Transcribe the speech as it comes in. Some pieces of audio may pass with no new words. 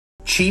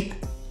Cheap,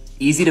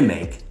 easy to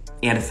make,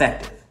 and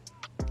effective.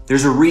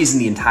 There's a reason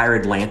the entire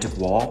Atlantic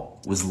Wall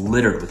was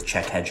littered with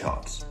Czech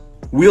Hedgehogs.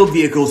 Wheeled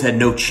vehicles had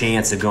no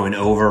chance of going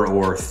over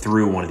or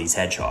through one of these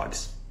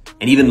Hedgehogs,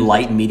 and even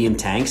light and medium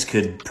tanks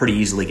could pretty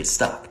easily get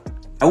stuck.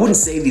 I wouldn't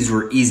say these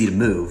were easy to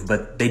move,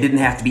 but they didn't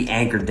have to be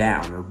anchored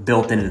down or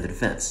built into the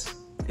defense.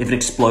 If an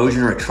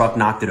explosion or a truck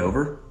knocked it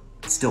over,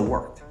 it still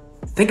worked.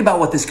 Think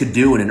about what this could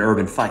do in an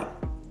urban fight.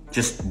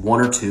 Just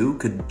one or two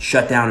could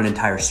shut down an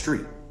entire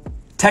street.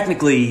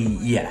 Technically,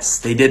 yes,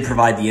 they did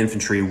provide the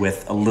infantry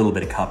with a little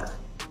bit of cover,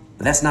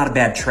 but that's not a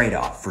bad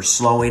trade-off for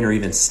slowing or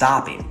even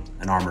stopping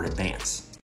an armored advance.